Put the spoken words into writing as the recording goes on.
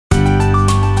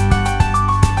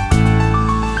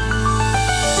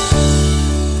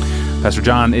Pastor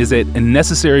John, is it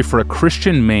necessary for a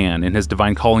Christian man in his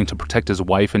divine calling to protect his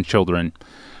wife and children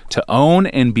to own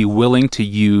and be willing to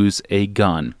use a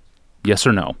gun? Yes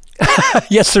or no?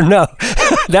 Yes or no?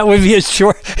 That would be a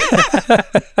short...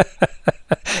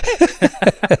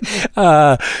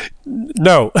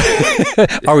 No.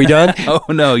 Are we done? Oh,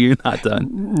 no, you're not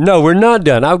done. No, we're not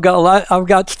done. I've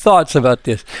got thoughts about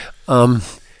this.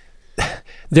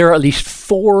 There are at least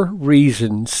 4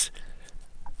 reasons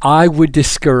I would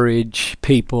discourage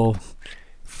people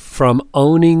from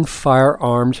owning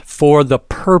firearms for the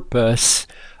purpose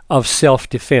of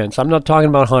self-defense. I'm not talking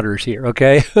about hunters here,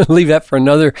 okay? Leave that for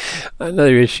another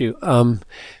issue.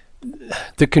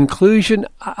 The conclusion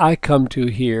I come to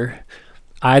here,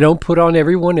 I don't put on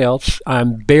everyone else.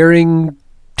 I'm bearing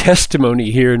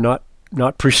testimony here, not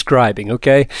prescribing,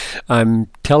 okay? I'm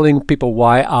telling people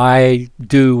why I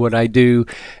do what I do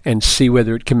and see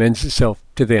whether it commends itself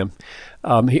to them.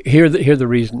 Here are the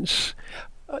reasons.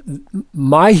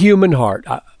 My human heart,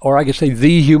 or I could say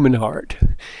the human heart,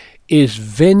 is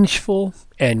vengeful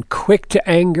and quick to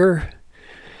anger.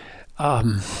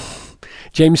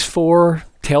 James 4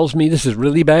 tells me this is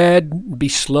really bad. Be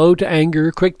slow to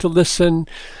anger, quick to listen.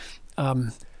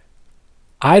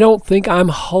 I don't think I'm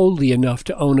holy enough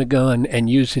to own a gun and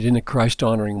use it in a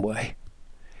Christ-honoring way.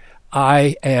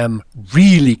 I am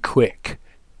really quick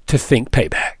to think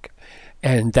payback.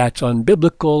 And that's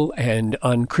unbiblical and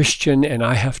unchristian, and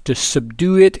I have to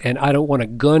subdue it, and I don't want a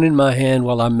gun in my hand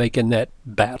while I'm making that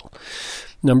battle.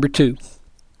 Number 2,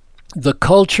 the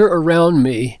culture around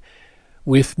me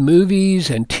with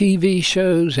movies and TV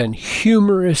shows and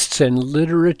humorists and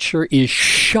literature is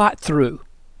shot through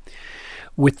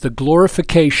with the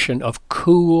glorification of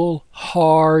cool,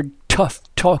 hard,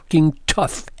 tough-talking,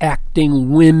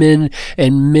 tough-acting women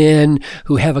and men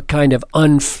who have a kind of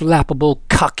unflappable,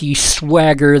 cocky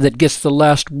swagger that gets the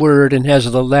last word and has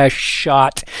the last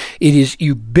shot. It is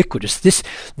ubiquitous.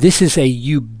 This is a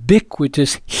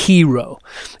ubiquitous hero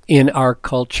in our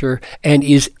culture and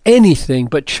is anything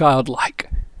but childlike.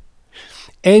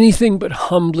 Anything but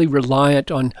humbly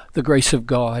reliant on the grace of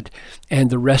God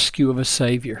and the rescue of a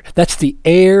Savior. That's the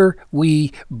air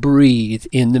we breathe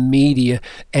in the media,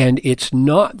 and it's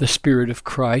not the Spirit of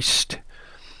Christ.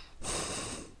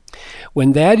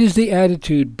 When that is the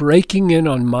attitude breaking in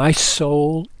on my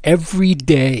soul every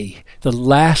day, the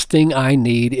last thing I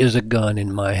need is a gun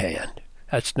in my hand.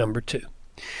 That's number 2.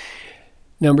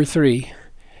 Number 3.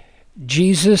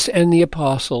 Jesus and the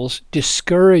apostles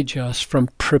discourage us from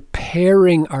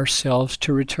preparing ourselves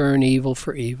to return evil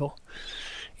for evil.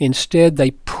 Instead,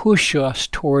 they push us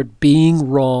toward being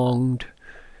wronged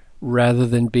rather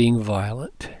than being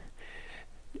violent.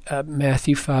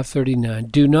 Matthew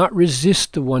 5:39, do not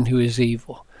resist the one who is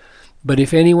evil. But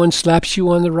if anyone slaps you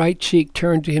on the right cheek,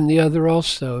 turn to him the other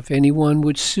also. If anyone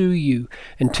would sue you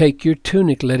and take your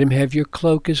tunic, let him have your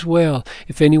cloak as well.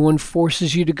 If anyone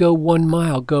forces you to go 1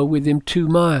 mile, go with him 2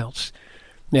 miles.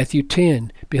 Matthew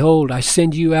 10, behold, I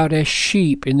send you out as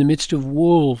sheep in the midst of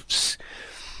wolves,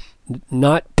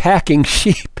 not packing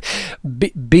sheep.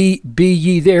 Be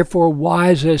ye therefore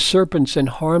wise as serpents and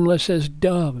harmless as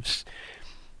doves.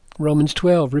 Romans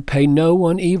 12, repay no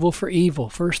one evil for evil.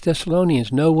 1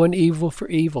 Thessalonians, no one evil for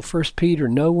evil. 1 Peter,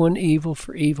 no one evil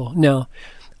for evil. Now,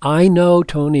 I know,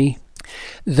 Tony,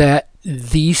 that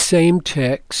these same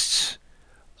texts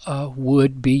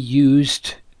would be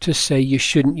used to say you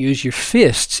shouldn't use your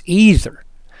fists either,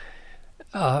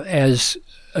 as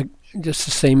just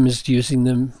the same as using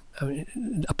them,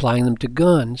 applying them to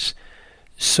guns.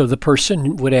 So the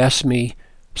person would ask me,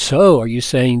 so are you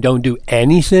saying don't do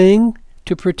anything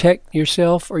to protect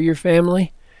yourself or your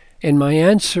family? And my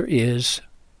answer is,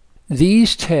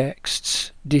 these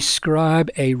texts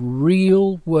describe a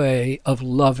real way of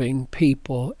loving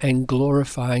people and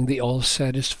glorifying the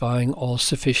all-satisfying,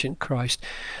 all-sufficient Christ.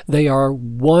 They are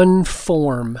one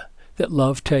form that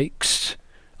love takes,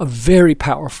 a very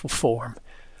powerful form.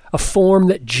 A form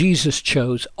that Jesus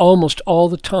chose almost all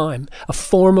the time, a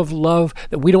form of love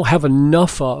that we don't have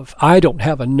enough of. I don't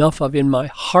have enough of in my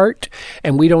heart,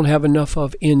 and we don't have enough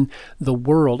of in the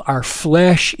world. Our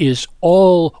flesh is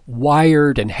all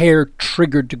wired and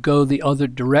hair-triggered to go the other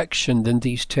direction than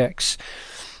these texts.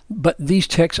 But these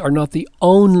texts are not the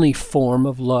only form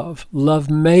of love. Love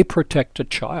may protect a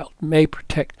child, may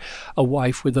protect a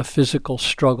wife with a physical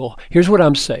struggle. Here's what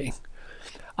I'm saying.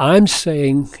 I'm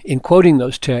saying, in quoting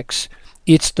those texts,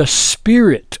 it's the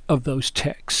spirit of those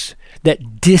texts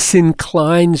that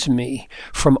disinclines me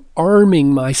from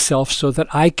arming myself so that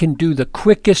I can do the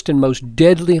quickest and most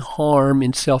deadly harm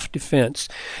in self-defense.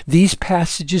 These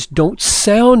passages don't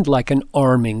sound like an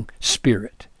arming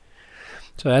spirit.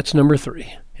 So that's number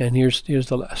 3. And here's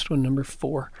the last one, number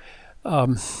 4.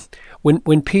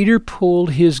 When Peter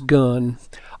pulled his gun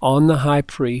on the high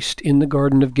priest in the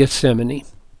Garden of Gethsemane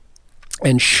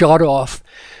and shot off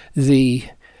the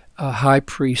high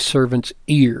priest servant's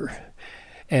ear,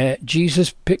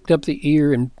 Jesus picked up the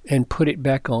ear and put it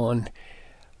back on.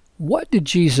 What did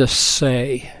Jesus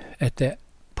say at that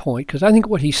point? Because I think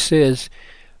what he says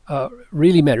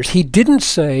really matters. He didn't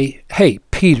say, "Hey,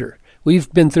 Peter,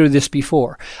 we've been through this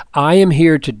before. I am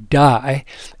here to die,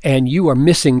 and you are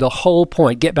missing the whole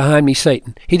point. Get behind me,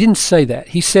 Satan." He didn't say that.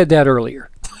 He said that earlier.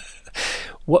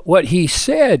 What he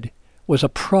said was a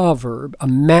proverb, a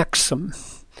maxim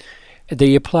that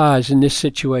he applies in this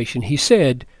situation. He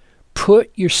said,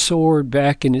 "Put your sword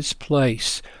back in its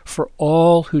place, for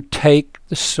all who take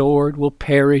the sword will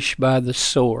perish by the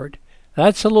sword."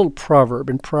 That's a little proverb,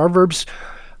 and proverbs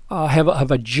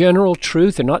have a general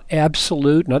truth. They're not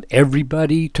absolute, not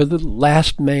everybody to the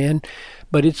last man,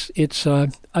 but it's a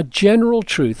general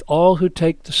truth. All who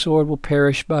take the sword will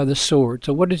perish by the sword.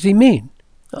 So what does he mean?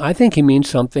 I think he means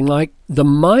something like the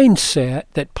mindset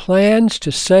that plans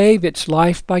to save its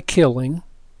life by killing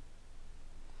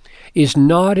is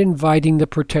not inviting the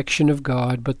protection of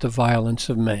God, but the violence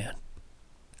of man.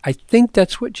 I think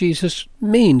that's what Jesus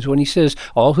means when he says,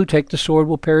 all who take the sword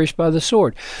will perish by the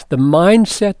sword. The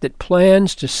mindset that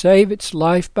plans to save its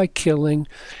life by killing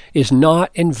is not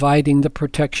inviting the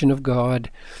protection of God,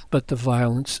 but the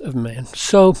violence of man.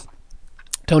 So,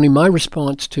 Tony, my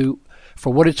response to,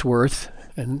 for what it's worth,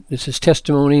 and this is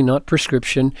testimony, not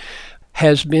prescription,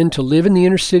 has been to live in the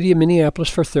inner city of Minneapolis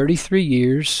for 33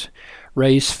 years,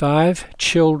 raise 5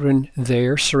 children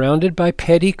there, surrounded by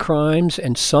petty crimes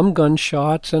and some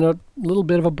gunshots and a little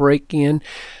bit of a break-in,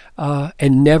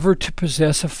 and never to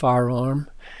possess a firearm,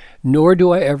 nor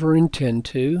do I ever intend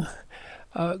to.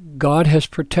 God has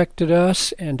protected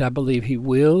us, and I believe he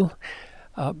will.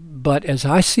 But as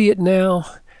I see it now,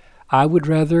 I would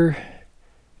rather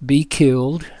be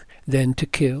killed than to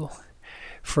kill.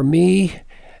 For me,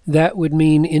 that would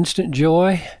mean instant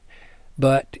joy,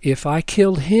 but if I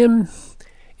killed him,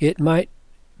 it might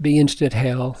be instant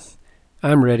hell.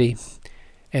 I'm ready,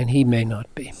 and he may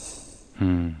not be.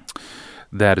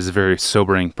 That is a very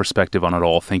sobering perspective on it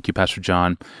all. Thank you, Pastor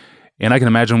John. And I can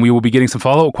imagine we will be getting some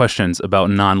follow-up questions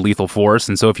about non-lethal force.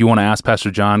 And so if you want to ask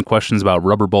Pastor John questions about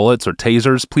rubber bullets or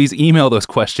tasers, please email those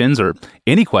questions or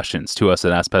any questions to us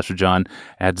at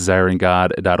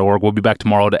AskPastorJohn@desiringgod.org. We'll be back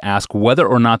tomorrow to ask whether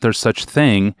or not there's such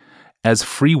thing as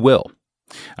free will.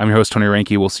 I'm your host, Tony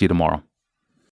Reinke. We'll see you tomorrow.